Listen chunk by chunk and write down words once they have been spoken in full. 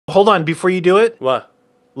hold on. Before you do it, What?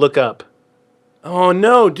 look up. Oh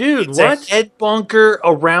no, dude! It's what? a head bunker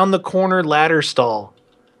around the corner ladder stall.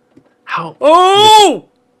 How? Oh!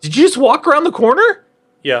 Did you just walk around the corner?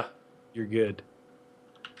 Yeah. You're good.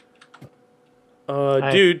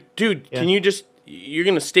 Dude, Yeah. can you just? You're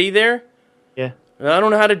gonna stay there? Yeah. I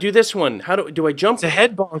don't know how to do this one. How do I jump? It's a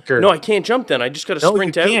head bunker. No, I can't jump. Then I just gotta No,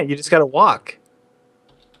 sprint you out. can't. You just gotta walk.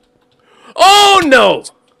 Oh no!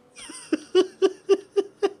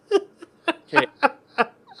 Okay.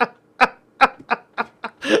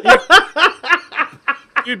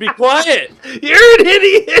 Dude, be quiet. You're an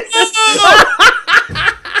idiot.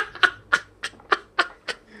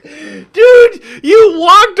 Dude, you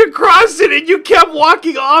walked across it and you kept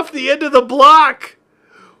walking off the end of the block.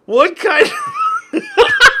 What kind of...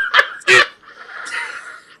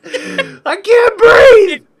 I can't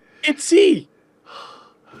breathe. It's C.